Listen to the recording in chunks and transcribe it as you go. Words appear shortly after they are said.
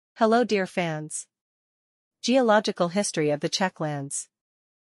Hello dear fans. Geological history of the Czech lands.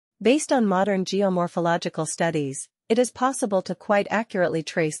 Based on modern geomorphological studies, it is possible to quite accurately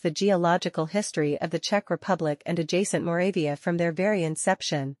trace the geological history of the Czech Republic and adjacent Moravia from their very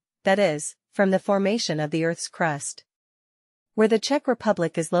inception, that is, from the formation of the Earth's crust. Where the Czech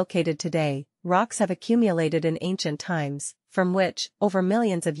Republic is located today, rocks have accumulated in ancient times, from which, over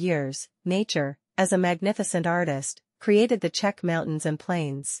millions of years, nature, as a magnificent artist, created the Czech mountains and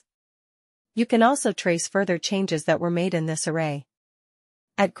plains. You can also trace further changes that were made in this array.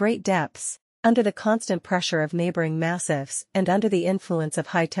 At great depths, under the constant pressure of neighboring massifs and under the influence of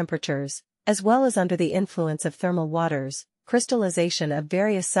high temperatures, as well as under the influence of thermal waters, crystallization of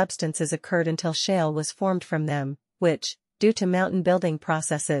various substances occurred until shale was formed from them, which, due to mountain building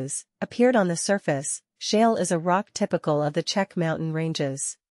processes, appeared on the surface. Shale is a rock typical of the Czech mountain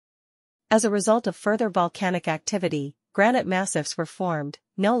ranges. As a result of further volcanic activity, granite massifs were formed,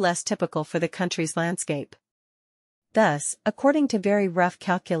 no less typical for the country's landscape. Thus, according to very rough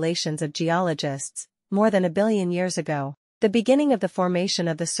calculations of geologists, more than 1 billion years ago, the beginning of the formation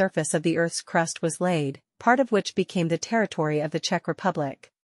of the surface of the Earth's crust was laid, part of which became the territory of the Czech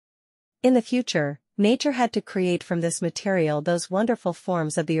Republic. In the future, nature had to create from this material those wonderful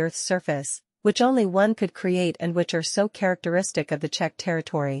forms of the Earth's surface, which only one could create and which are so characteristic of the Czech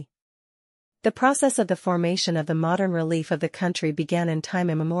territory. The process of the formation of the modern relief of the country began in time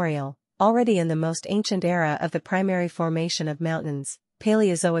immemorial, already in the most ancient era of the primary formation of mountains,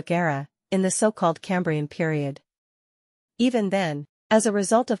 Paleozoic era, in the so-called Cambrian period. Even then, as a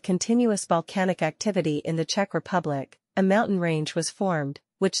result of continuous volcanic activity in the Czech Republic, a mountain range was formed,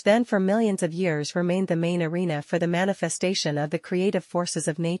 which then for millions of years remained the main arena for the manifestation of the creative forces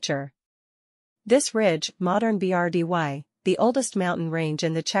of nature. This ridge, modern BRDY, the oldest mountain range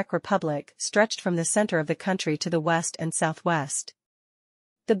in the Czech Republic, stretched from the center of the country to the west and southwest.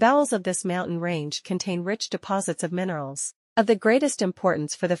 The bowels of this mountain range contain rich deposits of minerals. Of the greatest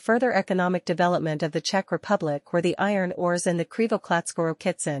importance for the further economic development of the Czech Republic were the iron ores in the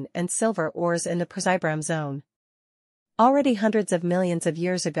Krivoklatsko-Rokycin and silver ores in the Przybram zone. Already hundreds of millions of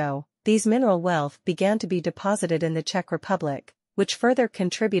years ago, these mineral wealth began to be deposited in the Czech Republic, which further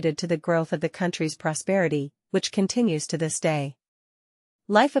contributed to the growth of the country's prosperity, which continues to this day.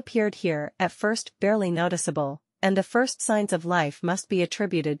 Life appeared here, at first barely noticeable, and the first signs of life must be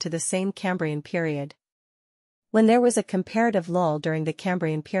attributed to the same Cambrian period. When there was a comparative lull during the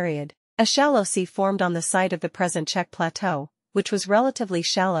Cambrian period, a shallow sea formed on the site of the present Czech Plateau, which was relatively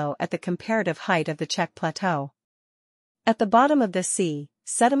shallow at the comparative height of the Czech Plateau. At the bottom of this sea,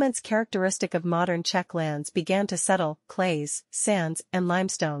 sediments characteristic of modern Czech lands began to settle, clays, sands, and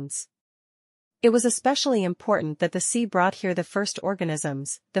limestones. It was especially important that the sea brought here the first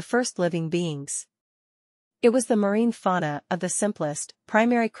organisms, the first living beings. It was the marine fauna of the simplest,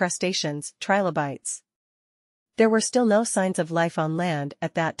 primary crustaceans, trilobites. There were still no signs of life on land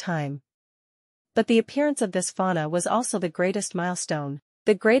at that time. But the appearance of this fauna was also the greatest milestone,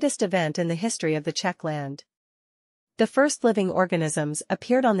 the greatest event in the history of the Czech land. The first living organisms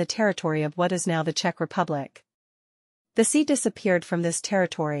appeared on the territory of what is now the Czech Republic. The sea disappeared from this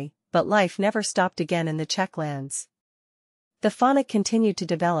territory, but life never stopped again in the Czech lands. The fauna continued to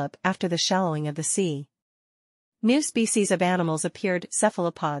develop after the shallowing of the sea. New species of animals appeared,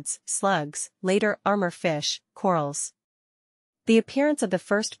 cephalopods, slugs, later armor fish, corals. The appearance of the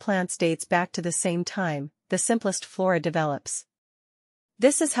first plants dates back to the same time. The simplest flora develops.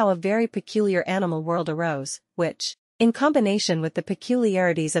 This is how a very peculiar animal world arose, which, in combination with the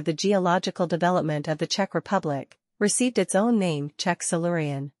peculiarities of the geological development of the Czech Republic, received its own name, Czech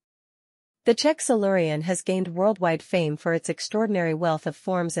Silurian. The Czech Silurian has gained worldwide fame for its extraordinary wealth of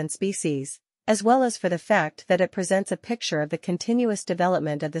forms and species, as well as for the fact that it presents a picture of the continuous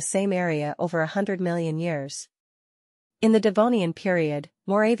development of the same area over 100 million years. In the Devonian period,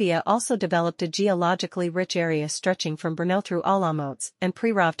 Moravia also developed a geologically rich area stretching from Brno through Olomouc and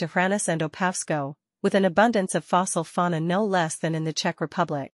Přerov to Hranis and Opavsko, with an abundance of fossil fauna no less than in the Czech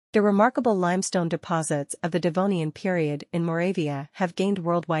Republic. The remarkable limestone deposits of the Devonian period in Moravia have gained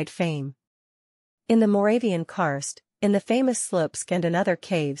worldwide fame. In the Moravian karst, in the famous Slupsk and in other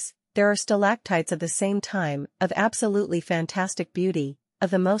caves, there are stalactites of the same time, of absolutely fantastic beauty, of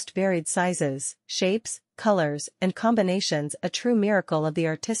the most varied sizes, shapes, colors, and combinations, a true miracle of the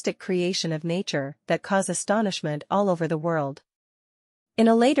artistic creation of nature that cause astonishment all over the world. In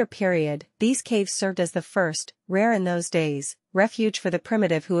a later period, these caves served as the first, rare in those days, refuge for the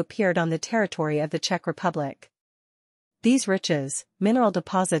primitive who appeared on the territory of the Czech Republic. These riches, mineral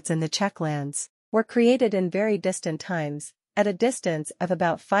deposits in the Czech lands, were created in very distant times, at a distance of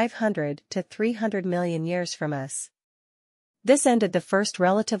about 500 to 300 million years from us. This ended the first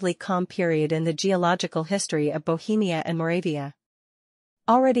relatively calm period in the geological history of Bohemia and Moravia.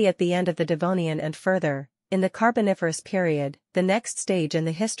 Already at the end of the Devonian and further, in the Carboniferous period, the next stage in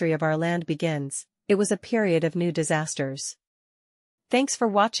the history of our land begins. It was a period of new disasters. Thanks for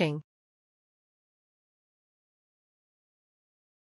watching.